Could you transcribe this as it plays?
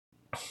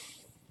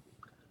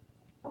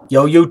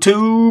Yo,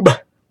 YouTube.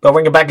 Gonna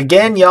bring it back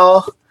again,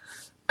 y'all.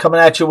 Coming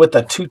at you with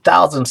the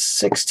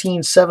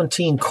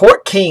 2016-17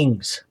 Court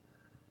Kings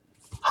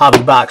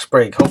hobby box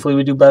break. Hopefully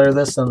we do better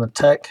this than the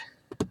Tech.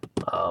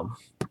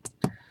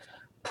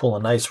 Pull a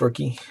nice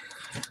rookie.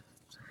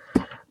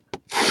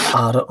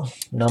 Auto,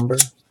 number,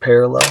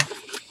 parallel.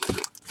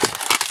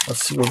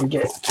 Let's see what we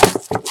get.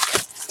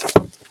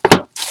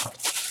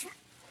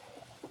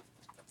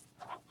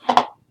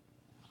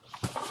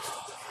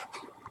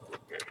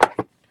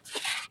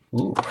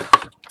 Ooh,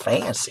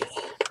 fancy.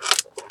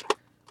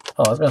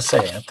 Oh, I was going to say,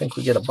 I think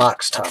we get a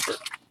box topper.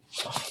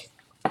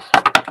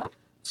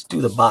 Let's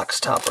do the box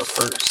topper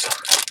first.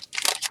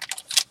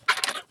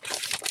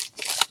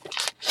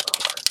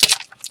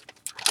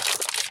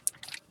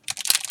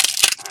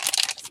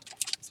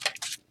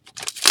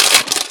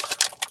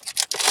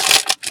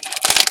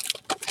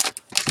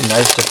 Be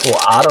nice to pull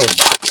auto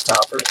box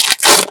topper.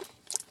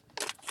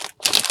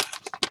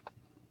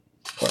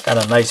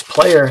 Got a nice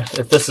player.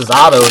 If this is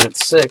autoed,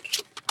 it's sick.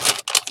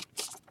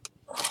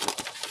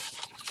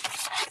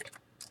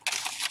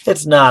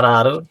 It's not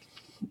autoed,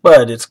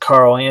 but it's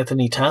Karl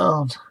Anthony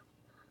Towns.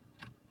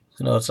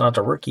 You know, it's not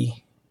the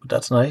rookie, but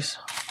that's nice.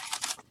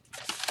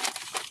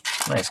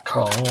 Nice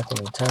Karl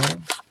Anthony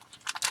Towns.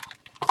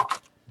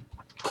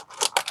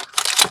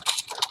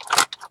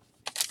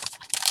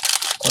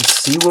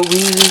 Let's see what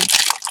we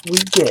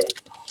get.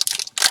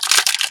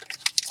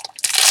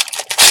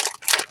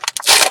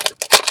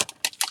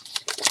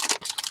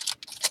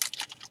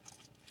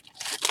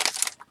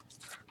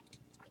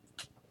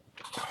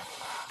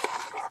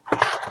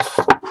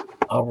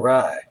 All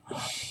right.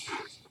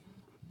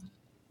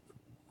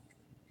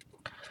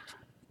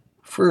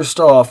 First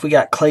off, we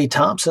got Klay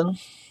Thompson.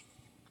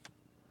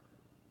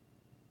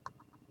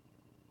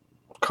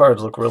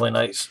 Cards look really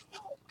nice.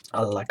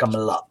 I like them a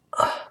lot.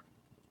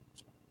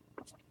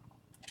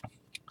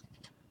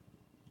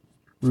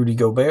 Rudy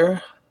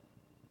Gobert.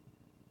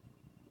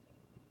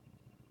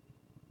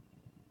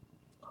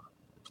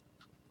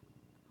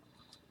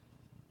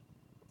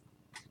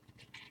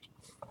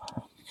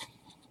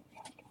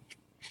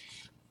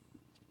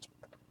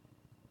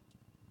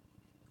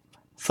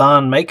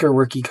 Thon Maker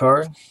rookie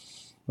card.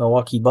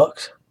 Milwaukee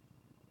Bucks.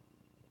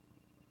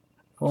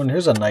 Oh, and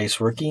here's a nice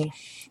rookie.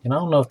 And I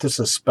don't know if this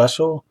is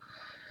special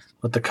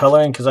with the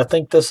coloring, because I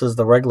think this is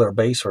the regular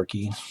base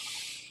rookie.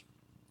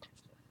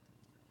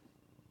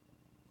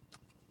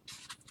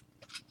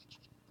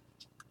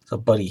 It's a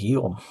Buddy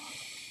Hield.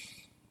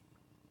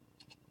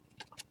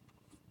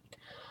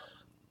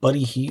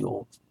 Buddy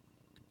Hield.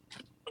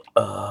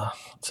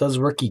 It says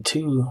rookie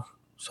 2,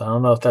 so I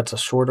don't know if that's a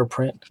shorter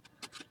print.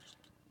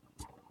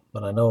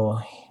 But I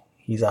know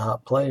he's a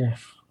hot player.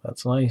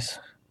 That's nice.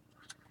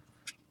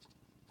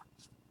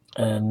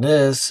 And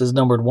this is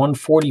numbered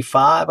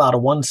 145 out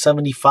of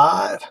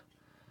 175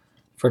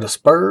 for the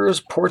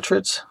Spurs.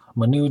 Portraits,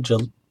 Manu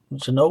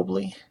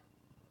Ginobili.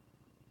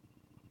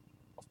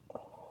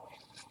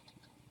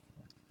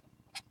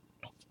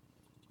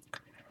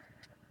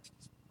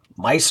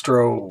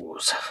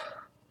 Maestros,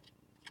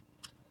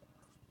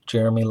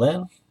 Jeremy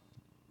Lin.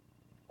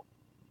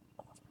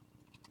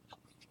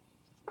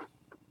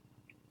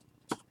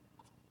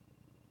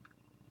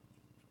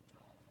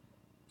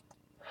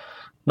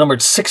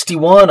 Numbered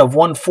 61 of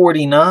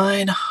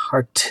 149,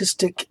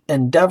 Artistic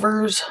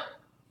Endeavors.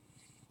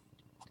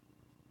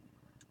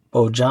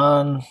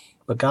 Bojan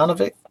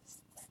Bogdanovic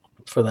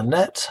for the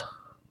Nets.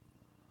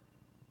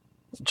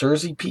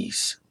 Jersey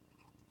piece.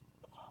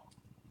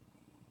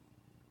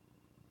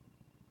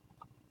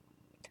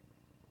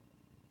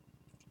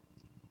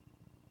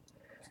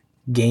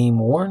 Game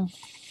worn.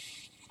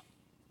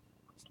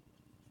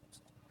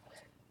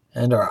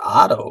 And our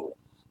auto,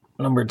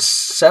 numbered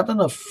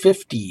 7 of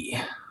 50.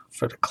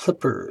 For the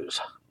Clippers.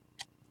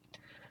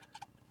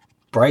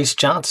 Bryce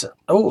Johnson.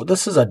 Oh,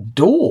 this is a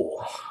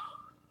duel.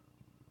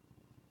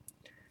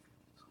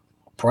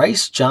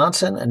 Bryce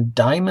Johnson and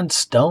Diamond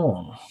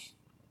Stone.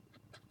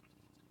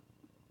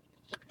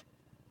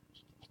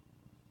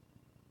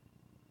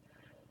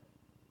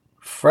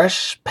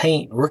 Fresh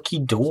paint rookie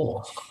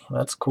duel.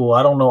 That's cool.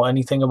 I don't know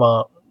anything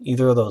about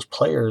either of those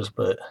players,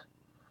 but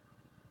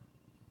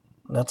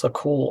that's a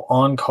cool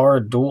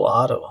on-card dual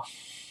auto.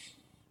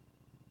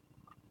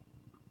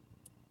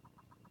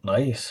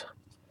 Nice.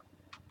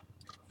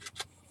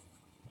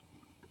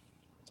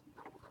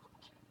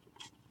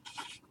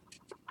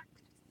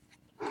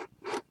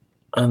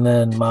 And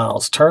then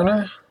Miles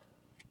Turner.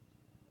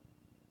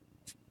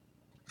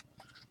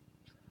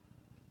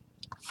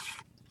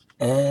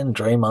 And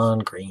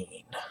Draymond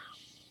Green.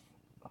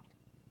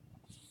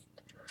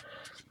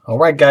 All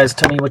right, guys,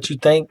 tell me what you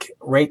think.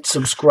 Rate,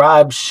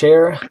 subscribe,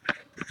 share. I'm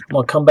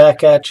going to come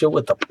back at you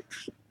with the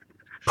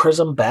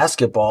Prism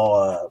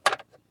Basketball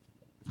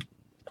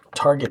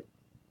Target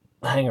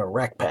Hanger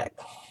Rack Pack.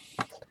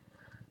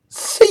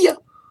 See ya.